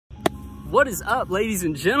What is up, ladies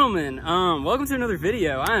and gentlemen? Welcome to another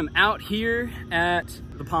video. I am out here at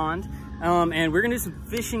the pond and we're gonna do some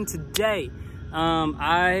fishing today.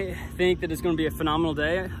 I think that it's gonna be a phenomenal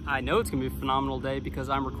day. I know it's gonna be a phenomenal day because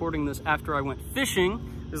I'm recording this after I went fishing.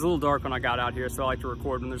 It was a little dark when I got out here, so I like to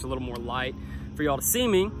record when there's a little more light for y'all to see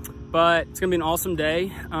me. But it's gonna be an awesome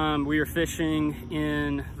day. We are fishing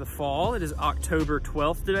in the fall. It is October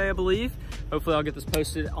 12th today, I believe. Hopefully I'll get this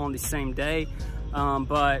posted on the same day.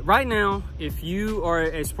 But right now, if you are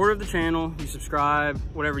a supporter of the channel, you subscribe,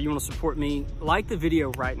 whatever, you want to support me, like the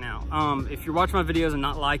video right now. If you're watching my videos and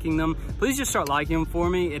not liking them, please just start liking them for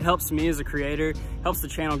me. It helps me as a creator, helps the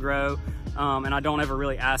channel grow. And I don't ever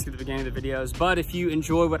really ask at the beginning of the videos, but if you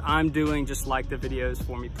enjoy what I'm doing, just like the videos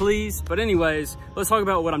for me, please. But anyways, let's talk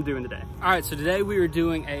about what I'm doing today. All right, so today we are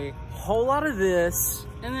doing a whole lot of this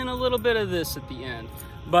and then a little bit of this at the end.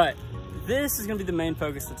 But this is gonna be the main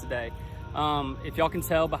focus of today. If y'all can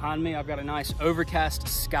tell behind me, I've got a nice overcast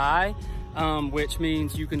sky, which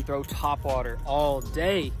means you can throw topwater all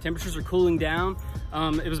day. Temperatures are cooling down.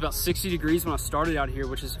 It was about 60 degrees when I started out here,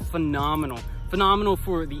 which is phenomenal. Phenomenal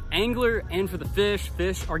for the angler and for the fish.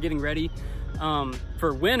 Fish are getting ready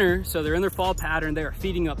for winter, so they're in their fall pattern. They are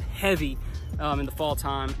feeding up heavy in the fall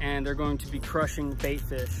time, and they're going to be crushing bait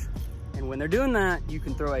fish. And when they're doing that, you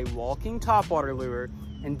can throw a walking topwater lure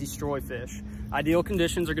and destroy fish. Ideal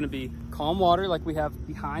conditions are gonna be calm water like we have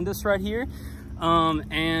behind us right here.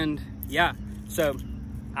 And yeah, so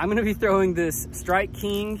I'm gonna be throwing this Strike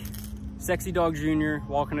King Sexy Dog Jr.,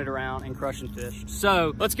 walking it around and crushing fish.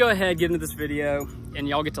 So let's go ahead, get into this video, and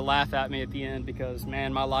y'all get to laugh at me at the end because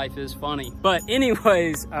man, my life is funny. But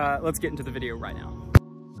anyways, let's get into the video right now.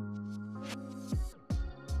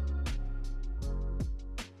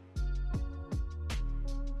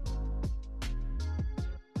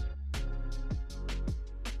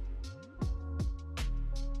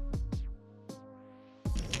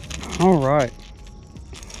 All right,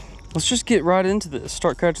 let's just get right into this.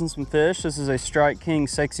 Start catching some fish. This is a Strike King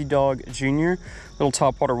Sexy Dog Jr., little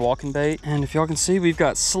topwater walking bait. And if y'all can see, we've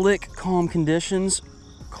got slick, calm conditions,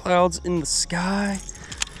 clouds in the sky.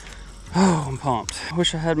 Oh, I'm pumped. I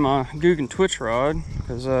wish I had my Guggen twitch rod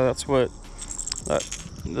because that's what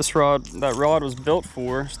that rod was built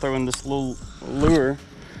for, is throwing this little lure.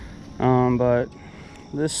 But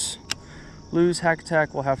this Lou's Hack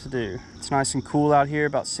Attack will have to do. It's nice and cool out here,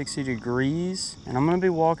 about 60 degrees. And I'm gonna be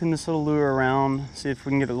walking this little lure around, see if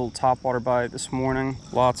we can get a little topwater bite this morning.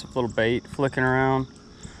 Lots of little bait flicking around.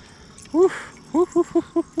 Woo, woo, woo, woo,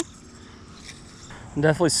 woo. I'm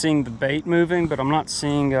definitely seeing the bait moving, but I'm not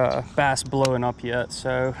seeing bass blowing up yet.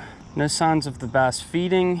 So no signs of the bass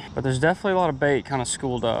feeding, but there's definitely a lot of bait kind of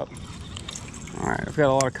schooled up. All right, I've got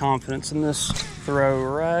a lot of confidence in this throw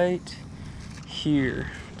right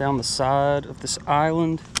here, down the side of this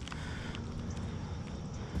island.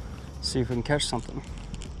 See if we can catch something.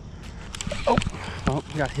 Oh,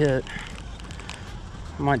 got hit.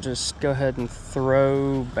 I might just go ahead and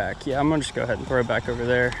throw back. Yeah, I'm gonna just go ahead and throw back over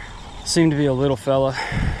there. Seemed to be a little fella,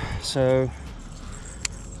 so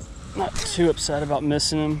not too upset about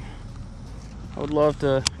missing him. I would love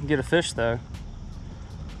to get a fish though.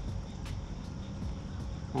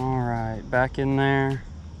 All right, back in there.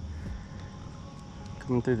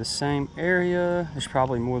 Coming through the same area. There's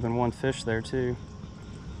probably more than one fish there too.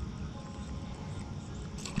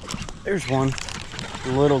 There's one,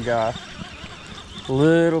 little guy,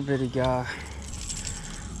 little bitty guy.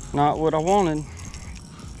 Not what I wanted,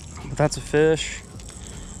 but that's a fish.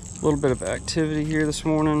 A little bit of activity here this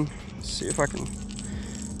morning. Let's see if I can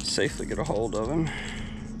safely get a hold of him.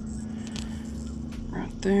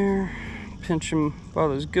 Right there, pinch him by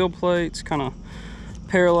those gill plates, kind of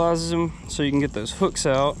paralyzes him so you can get those hooks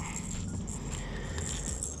out.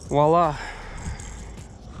 Voila.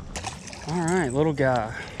 All right, little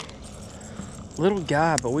guy. Little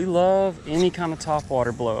guy, but we love any kind of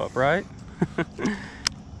topwater blow up, right?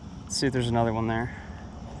 Let's see if there's another one there.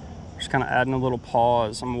 Just kind of adding a little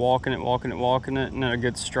pause. I'm walking it, and in a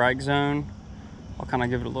good strike zone. I'll kind of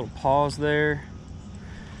give it a little pause there.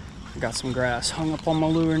 Got some grass hung up on my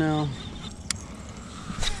lure now.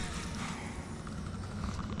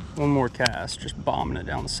 One more cast, just bombing it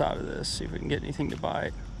down the side of this, see if we can get anything to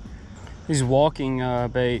bite. These walking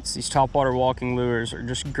baits, these topwater walking lures are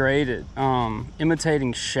just great at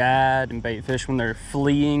imitating shad and bait fish when they're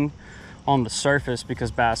fleeing on the surface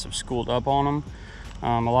because bass have schooled up on them.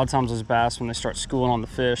 A lot of times those bass, when they start schooling on the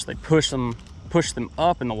fish, they push them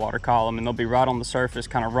up in the water column and they'll be right on the surface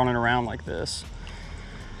kind of running around like this.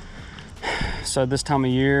 So this time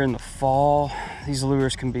of year in the fall, these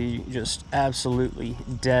lures can be just absolutely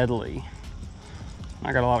deadly.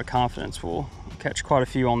 I got a lot of confidence we'll catch quite a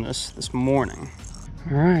few on this morning.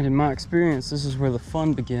 All right, in my experience, this is where the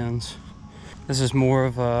fun begins. This is more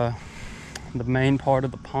of the main part of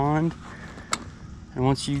the pond. And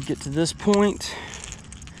once you get to this point,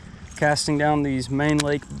 casting down these main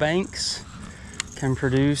lake banks can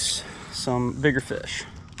produce some bigger fish.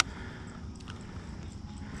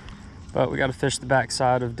 But we got to fish the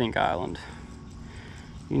backside of Dink Island.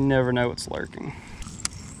 You never know what's lurking.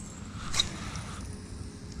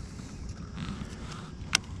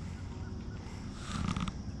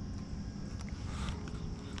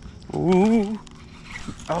 Ooh.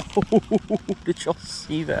 Oh, did y'all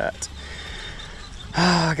see that?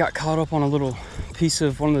 I got caught up on a little piece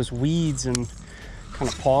of one of those weeds and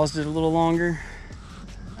kind of paused it a little longer.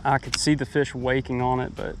 I could see the fish waking on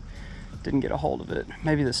it, but didn't get a hold of it.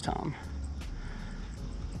 Maybe this time.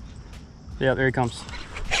 Yeah, there he comes.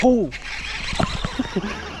 Oh!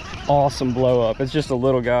 Awesome blow up. It's just a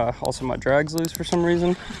little guy. Also, my drag's loose for some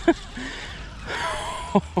reason.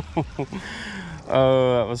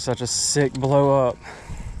 Oh, that was such a sick blow up.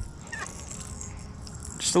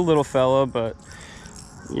 Just a little fella, but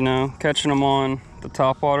you know, catching them on the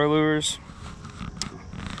topwater lures,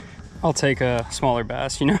 I'll take a smaller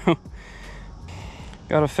bass, you know.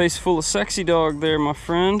 Got a face full of sexy dog there, my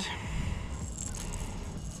friend.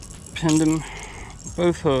 Pinned him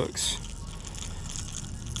both hooks.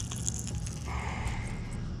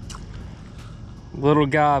 Little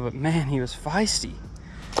guy, but man, he was feisty.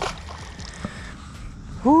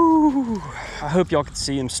 Whoo! I hope y'all could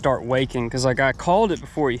see him start waking, because like I called it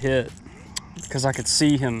before he hit, because I could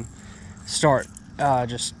see him start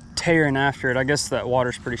just tearing after it. I guess that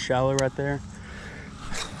water's pretty shallow right there.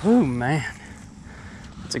 Oh man,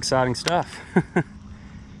 that's exciting stuff.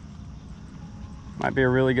 Might be a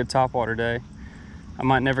really good topwater day. I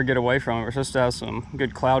might never get away from it. We're supposed to have some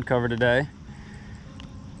good cloud cover today.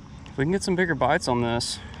 If we can get some bigger bites on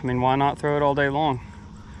this, I mean, why not throw it all day long?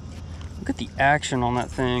 Look at the action on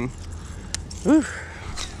that thing. Ooh.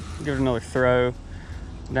 Give it another throw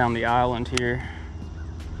down the island here.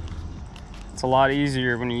 It's a lot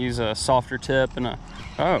easier when you use a softer tip and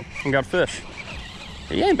oh, we got a fish.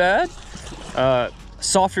 He ain't bad.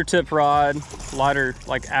 Softer tip rod, lighter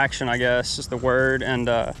like action, I guess is the word, and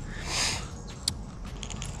a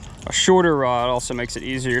shorter rod also makes it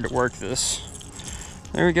easier to work this.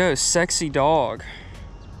 There we go, sexy dog.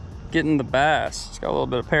 Getting the bass. It's got a little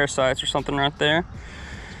bit of parasites or something right there.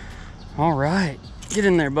 All right, get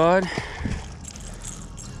in there, bud.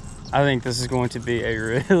 I think this is going to be a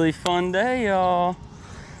really fun day, y'all.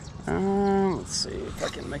 Let's see if I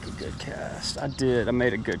can make a good cast. I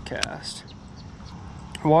made a good cast.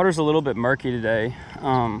 Water's a little bit murky today,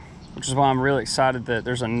 which is why I'm really excited that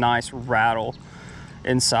there's a nice rattle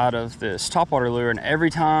inside of this topwater lure, and every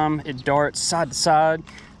time it darts side to side,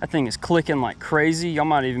 that thing is clicking like crazy. Y'all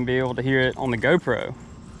might even be able to hear it on the GoPro.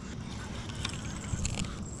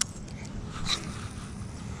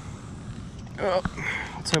 Oh,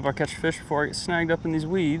 let's hope I catch a fish before I get snagged up in these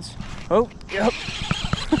weeds. Oh, yep.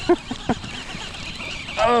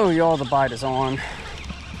 Oh, y'all, the bite is on.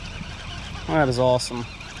 That is awesome.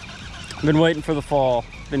 I've been waiting for the fall.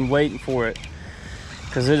 Been waiting for it,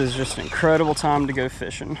 because it is just an incredible time to go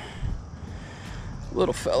fishing.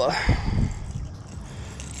 Little fella.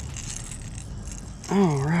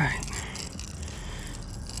 All right.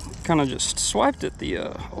 Kind of just swiped at the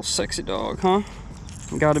old sexy dog, huh?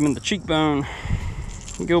 Got him in the cheekbone.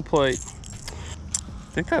 Gill plate.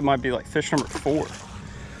 I think that might be like fish number 4,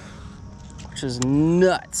 which is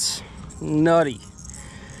nuts. Nutty.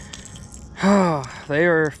 They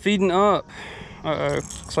are feeding up. Uh-oh,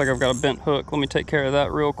 looks like I've got a bent hook. Let me take care of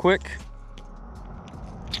that real quick.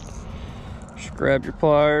 Just grab your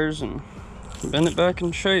pliers and bend it back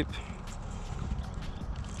in shape.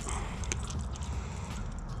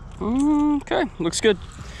 Okay, looks good.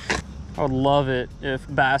 I would love it if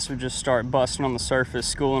bass would just start busting on the surface,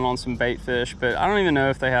 schooling on some bait fish, but I don't even know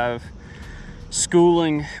if they have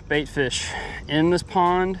schooling bait fish in this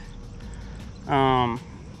pond. A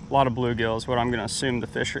lot of bluegill is what I'm gonna assume the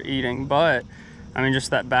fish are eating, but I mean,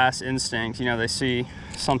 just that bass instinct, you know, they see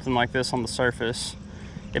something like this on the surface.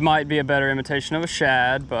 It might be a better imitation of a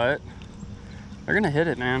shad, but they're gonna hit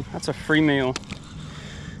it, man. That's a free meal.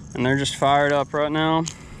 And they're just fired up right now,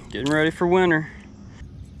 getting ready for winter.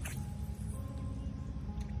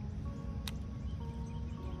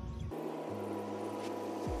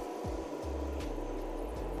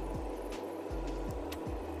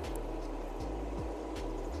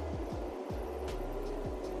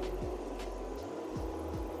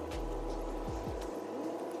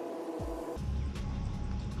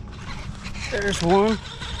 There's one.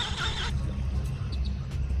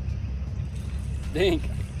 Dink.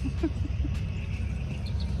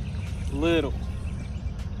 Little.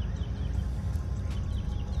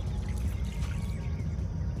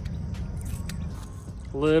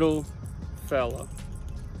 Little fella.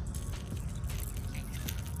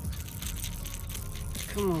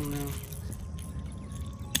 Come on now.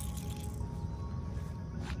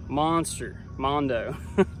 Monster. Mondo.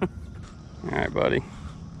 All right, buddy.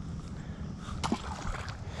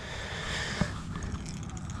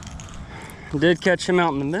 Did catch him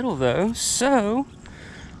out in the middle though, so,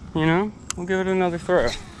 you know, we'll give it another throw.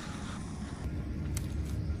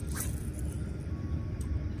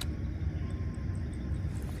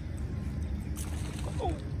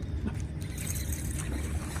 Oh.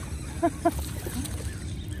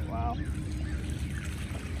 Wow.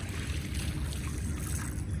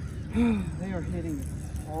 They are hitting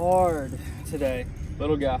hard today.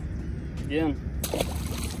 Little guy, again.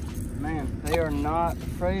 Man, they are not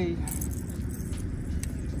afraid.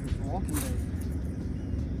 Walking bait.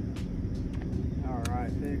 All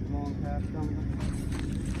right, big long cast coming.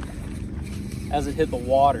 As it hit the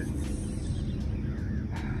water.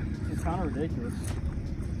 It's kind of ridiculous.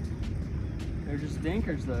 They're just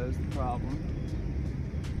dinkers though, is the problem.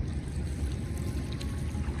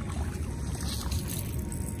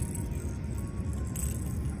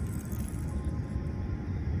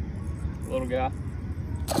 Little guy.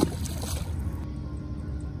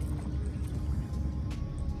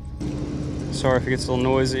 Sorry if it gets a little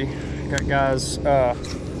noisy. Got guys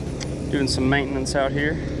doing some maintenance out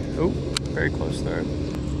here. Oh, very close there.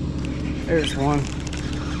 There's one.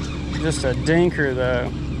 Just a dinker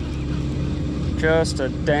though. Just a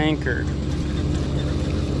danker.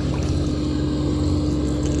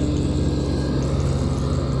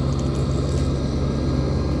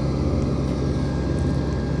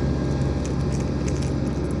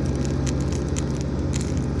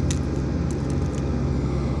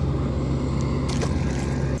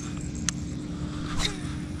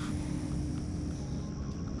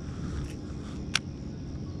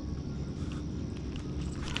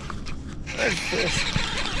 There's fish.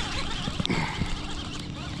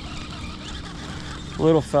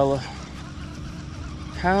 Little fella.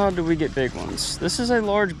 How do we get big ones? This is a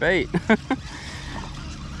large bait.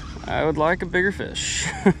 I would like a bigger fish.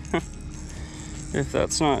 If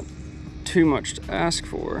that's not too much to ask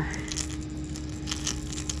for.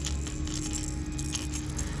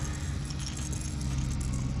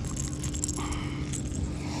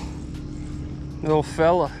 Little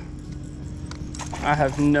fella. I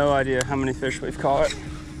have no idea how many fish we've caught.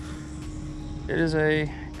 It is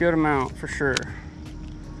a good amount for sure.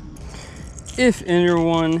 If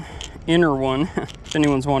anyone's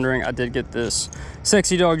wondering, I did get this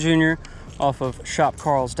Sexy Dog Jr. off of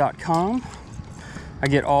shopcarls.com. I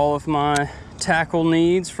get all of my tackle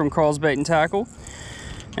needs from Carl's Bait and Tackle.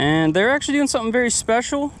 And they're actually doing something very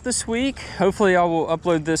special this week. Hopefully I will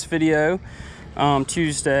upload this video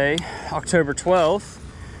Tuesday, October 12th.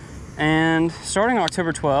 And starting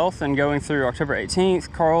October 12th and going through October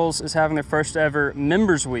 18th, Carl's is having their first ever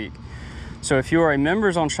Members Week. So if you are a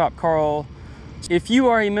member on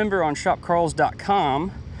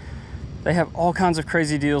shopcarls.com, they have all kinds of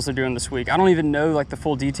crazy deals they're doing this week. I don't even know like the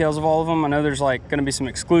full details of all of them. I know there's like gonna be some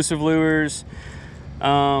exclusive lures,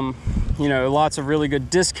 you know, lots of really good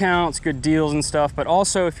discounts, good deals and stuff. But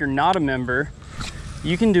also if you're not a member,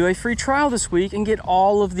 you can do a free trial this week and get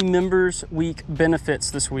all of the Members Week benefits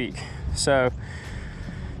this week. So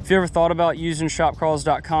if you ever thought about using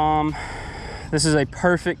shopcarls.com, this is a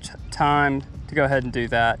perfect time to go ahead and do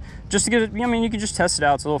that. Just to get it, I mean, you can just test it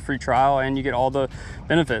out. It's a little free trial and you get all the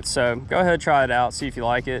benefits. So go ahead, try it out, see if you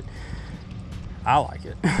like it. I like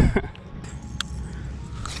it.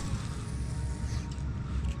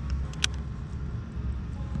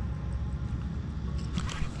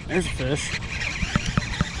 There's a fish.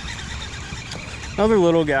 Another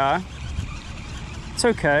little guy. It's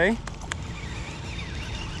okay.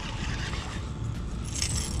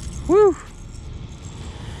 Woo!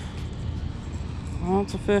 Well,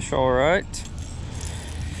 it's a fish, all right.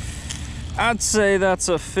 I'd say that's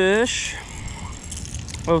a fish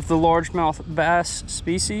of the largemouth bass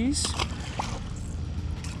species.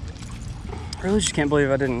 I really just can't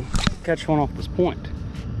believe I didn't catch one off this point,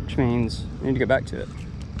 which means I need to get back to it.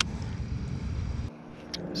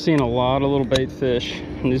 Seeing a lot of little bait fish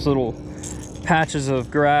and these little patches of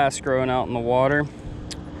grass growing out in the water.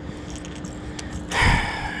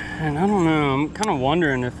 And I don't know, I'm kind of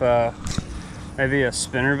wondering if maybe a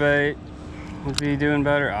spinnerbait would be doing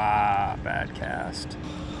better. Ah, bad cast.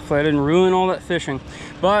 Hopefully I didn't ruin all that fishing.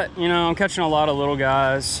 But, you know, I'm catching a lot of little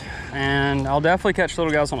guys and I'll definitely catch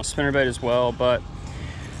little guys on a spinnerbait as well. But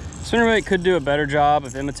Spinnerbait could do a better job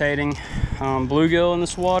of imitating bluegill in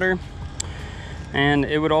this water, and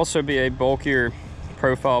it would also be a bulkier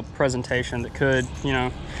profile presentation that could, you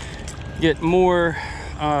know, get more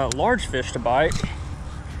large fish to bite.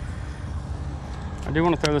 I do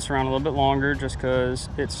want to throw this around a little bit longer just because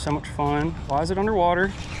it's so much fun. Why is it underwater?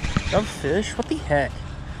 Of fish? What the heck?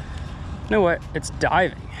 You know what? It's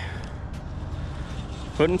diving.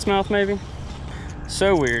 Foot in its mouth, maybe?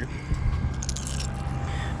 So weird.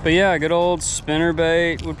 But yeah, good old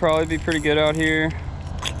spinnerbait would probably be pretty good out here.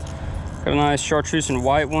 Got a nice chartreuse and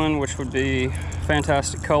white one, which would be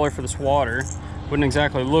fantastic color for this water. Wouldn't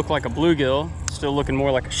exactly look like a bluegill, still looking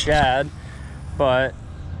more like a shad, but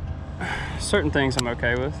certain things I'm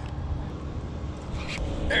okay with.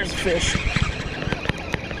 There's a fish.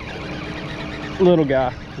 Little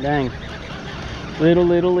guy, dang.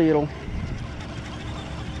 Little.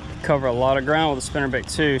 Cover a lot of ground with a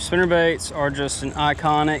spinnerbait too. Spinnerbaits are just an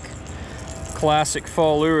iconic, classic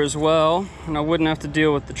fall lure as well, and I wouldn't have to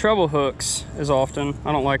deal with the treble hooks as often.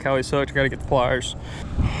 I don't like how he's hooked. I gotta get the pliers.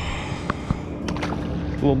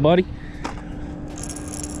 Little buddy.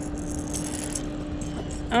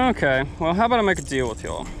 Okay, well, how about I make a deal with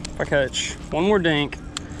y'all? If I catch one more dink,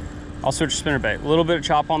 I'll switch to spinnerbait. A little bit of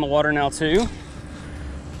chop on the water now too,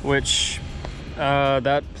 which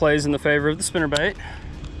that plays in the favor of the spinnerbait.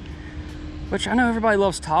 Which I know everybody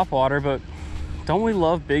loves topwater, but don't we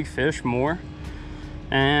love big fish more?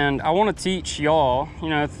 And I want to teach y'all, you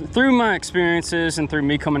know, through my experiences and through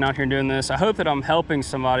me coming out here and doing this, I hope that I'm helping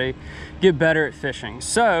somebody get better at fishing.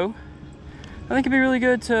 So I think it'd be really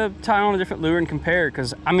good to tie on a different lure and compare,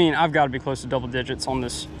 because I mean, I've got to be close to double digits on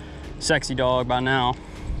this sexy dog by now.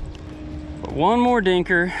 But one more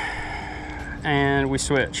dinker and we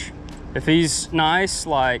switch. If he's nice,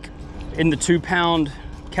 like in the 2-pound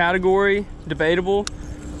category, debatable,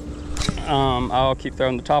 I'll keep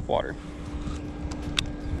throwing the topwater.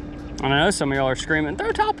 And I know some of y'all are screaming,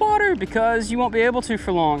 throw topwater, because you won't be able to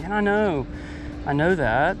for long. And I know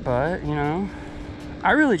that, but you know,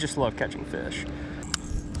 I really just love catching fish.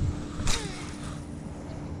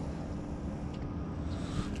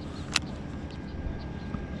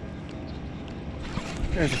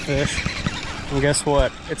 There's a fish. And guess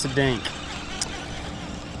what? It's a dink.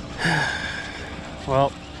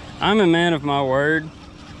 Well, I'm a man of my word,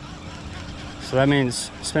 so that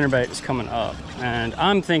means spinnerbait is coming up, and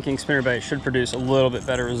I'm thinking spinnerbait should produce a little bit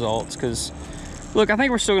better results, because look, I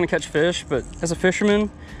think we're still going to catch fish, but as a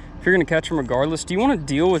fisherman, if you're going to catch them regardless, do you want to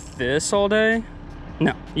deal with this all day?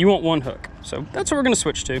 No, you want one hook. So that's what we're going to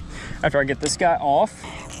switch to after I get this guy off.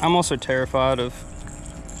 I'm also terrified of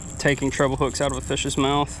taking treble hooks out of a fish's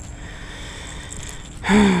mouth.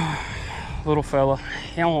 Little fella.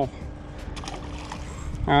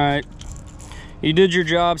 All right, you did your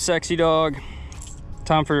job, sexy dog.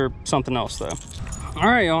 Time for something else though. All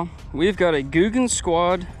right, y'all, we've got a Guggen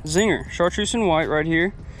Squad Zinger, chartreuse and white right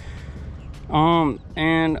here.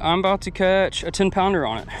 And I'm about to catch a 10-pounder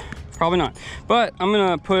on it. Probably not, but I'm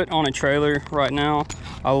gonna put on a trailer right now.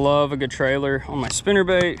 I love a good trailer on my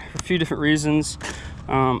spinnerbait for a few different reasons.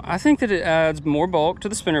 I think that it adds more bulk to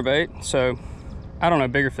the spinnerbait, so I don't know,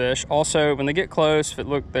 bigger fish. Also, when they get close, if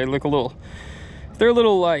they're a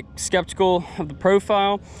little like skeptical of the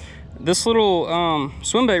profile, this little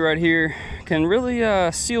swim bait right here can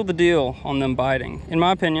really seal the deal on them biting, in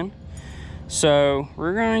my opinion. So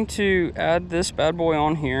we're going to add this bad boy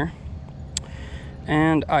on here.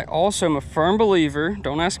 And I also am a firm believer,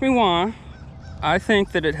 don't ask me why, I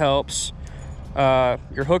think that it helps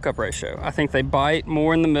your hookup ratio. I think they bite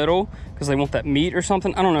more in the middle because they want that meat or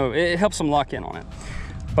something. I don't know, it helps them lock in on it.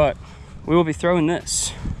 But we will be throwing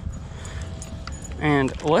this.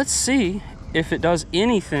 And let's see if it does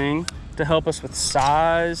anything to help us with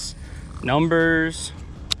size, numbers.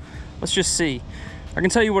 Let's just see. I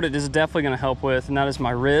can tell you what it is definitely going to help with, and that is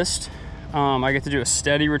my wrist. I get to do a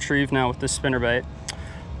steady retrieve now with this spinnerbait,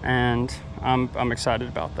 and I'm excited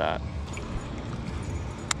about that.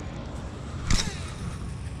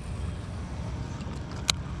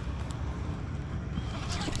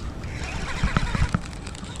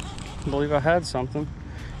 I believe I had something.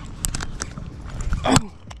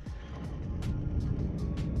 Oh,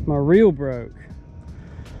 my reel broke.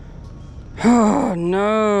 Oh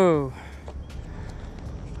no,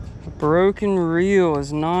 a broken reel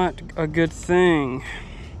is not a good thing.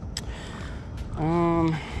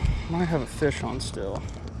 Might have a fish on still.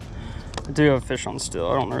 I do have a fish on still.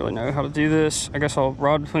 I don't really know how to do this. I guess I'll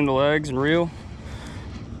rod between the legs and reel.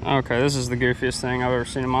 Okay, this is the goofiest thing I've ever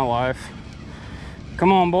seen in my life.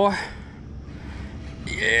 Come on, boy.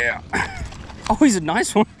 Yeah. Oh, he's a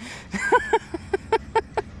nice one.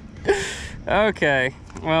 Okay,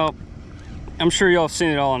 Well, I'm sure y'all have seen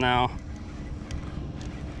it all now.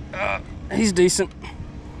 He's decent.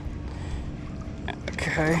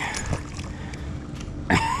 Okay.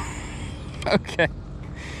 Okay.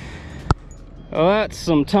 Well, that's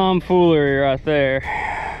some tomfoolery right there.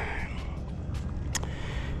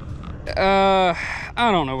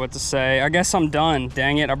 I don't know what to say. I guess I'm done.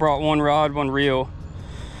 Dang it, I brought one rod, one reel.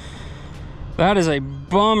 That is a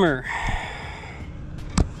bummer.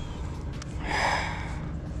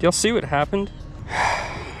 Do y'all see what happened?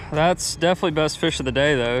 That's definitely best fish of the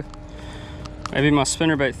day though. Maybe my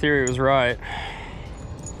spinnerbait theory was right.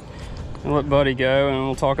 I'll let Buddy go and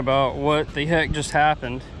we'll talk about what the heck just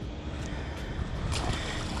happened.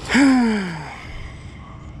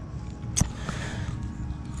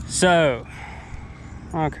 So,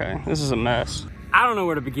 okay, this is a mess. I don't know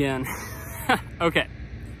where to begin. Okay,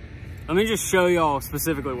 let me just show y'all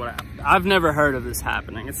specifically what happened. I've never heard of this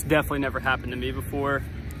happening. It's definitely never happened to me before.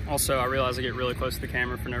 Also, I realize I get really close to the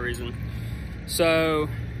camera for no reason. So,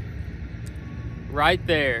 right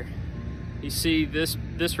there, you see this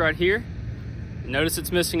right here? Notice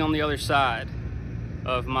it's missing on the other side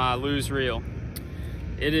of my lose reel.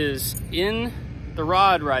 It is in the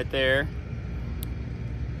rod right there,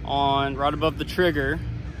 right above the trigger.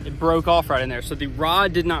 It broke off right in there. So the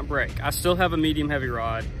rod did not break. I still have a medium heavy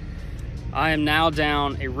rod. I am now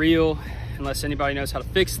down a reel, unless anybody knows how to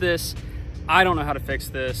fix this. I don't know how to fix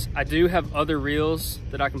this. I do have other reels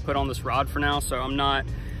that I can put on this rod for now, so I'm not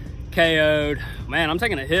KO'd. Man, I'm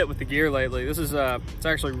taking a hit with the gear lately. This is it's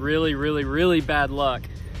actually really, really, really bad luck.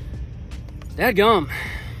 Dadgum.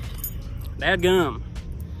 Dadgum.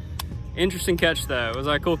 Interesting catch though. Was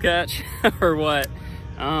that a cool catch or what?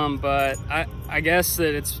 But I guess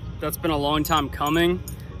that that's been a long time coming.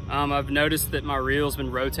 I've noticed that my reel's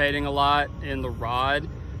been rotating a lot in the rod.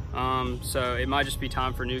 So it might just be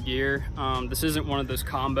time for new gear. This isn't one of those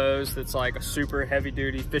combos that's like a super heavy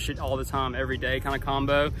duty, fish it all the time, every day kind of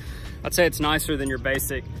combo. I'd say it's nicer than your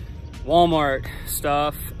basic Walmart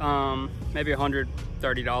stuff, maybe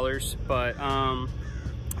 $130, but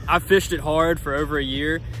I've fished it hard for over a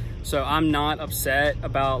year, so I'm not upset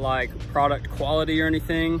about like product quality or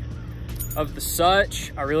anything of the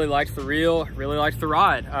such. I really liked the reel, really liked the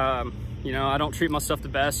rod. You know, I don't treat myself the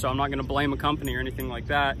best, so I'm not gonna blame a company or anything like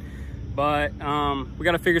that, but we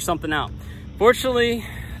gotta figure something out. Fortunately,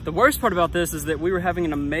 the worst part about this is that we were having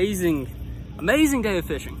an amazing day of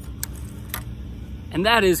fishing. And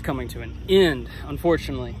that is coming to an end,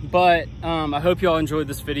 unfortunately. But I hope y'all enjoyed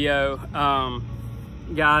this video.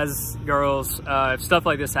 Guys, girls, if stuff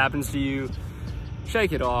like this happens to you,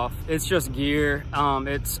 shake it off. It's just gear.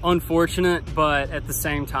 It's unfortunate, but at the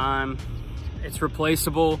same time, it's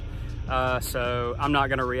replaceable. So I'm not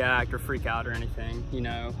gonna react or freak out or anything, you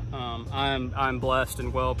know. I'm blessed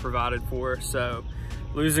and well provided for, so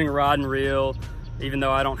losing a rod and reel, even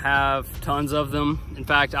though I don't have tons of them. In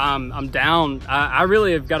fact, I'm down. I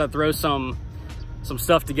really have got to throw some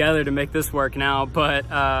stuff together to make this work now, but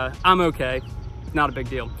I'm okay. Not a big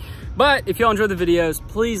deal. But if y'all enjoy the videos,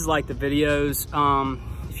 please like the videos.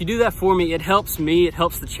 If you do that for me, it helps me, it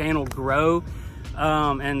helps the channel grow.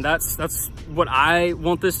 And that's what I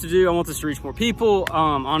want this to do. I want this to reach more people.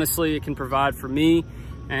 Honestly, it can provide for me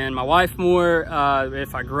and my wife more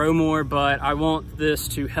if I grow more, but I want this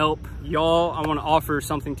to help y'all. I want to offer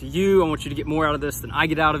something to you. I want you to get more out of this than I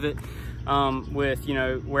get out of it, with, you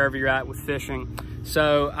know, wherever you're at with fishing.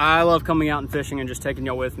 So I love coming out and fishing and just taking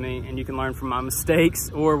y'all with me, and you can learn from my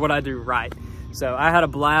mistakes or what I do right. So I had a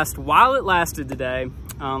blast while it lasted today.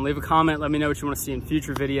 Leave a comment, let me know what you want to see in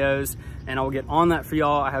future videos, and I will get on that for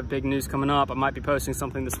y'all. I have big news coming up. I might be posting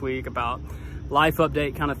something this week about life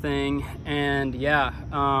update kind of thing. And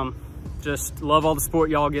yeah, just love all the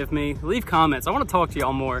support y'all give me. Leave comments. I want to talk to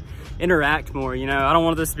y'all more, interact more, you know. I don't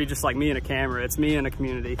want this to be just like me and a camera. It's me and a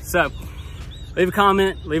community. So leave a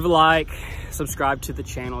comment, leave a like, subscribe to the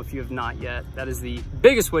channel if you have not yet. That is the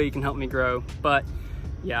biggest way you can help me grow. But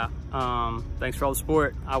yeah, thanks for all the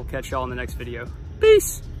support. I will catch y'all in the next video.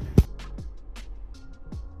 Peace.